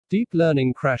Deep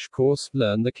Learning Crash Course.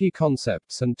 Learn the key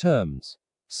concepts and terms.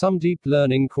 Some deep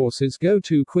learning courses go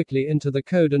too quickly into the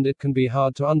code and it can be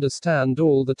hard to understand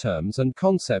all the terms and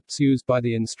concepts used by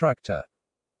the instructor.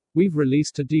 We've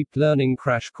released a deep learning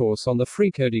crash course on the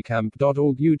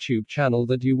freecodecamp.org YouTube channel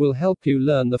that will help you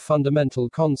learn the fundamental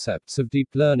concepts of deep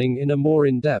learning in a more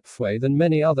in-depth way than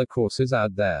many other courses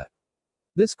out there.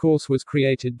 This course was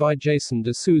created by Jason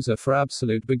Dsouza for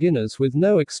absolute beginners with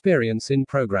no experience in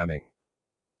programming.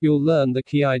 You'll learn the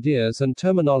key ideas and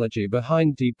terminology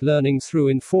behind deep learning through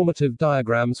informative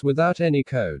diagrams without any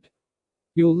code.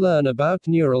 You'll learn about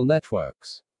neural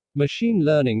networks, machine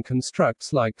learning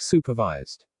constructs like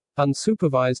supervised,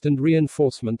 unsupervised and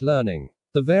reinforcement learning,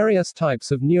 the various types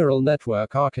of neural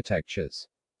network architectures,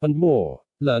 and more.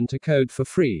 Learn to code for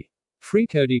free.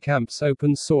 FreeCodeCamp's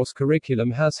open source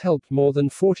curriculum has helped more than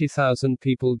 40,000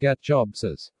 people get jobs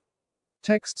as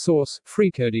text source.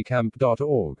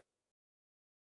 freecodecamp.org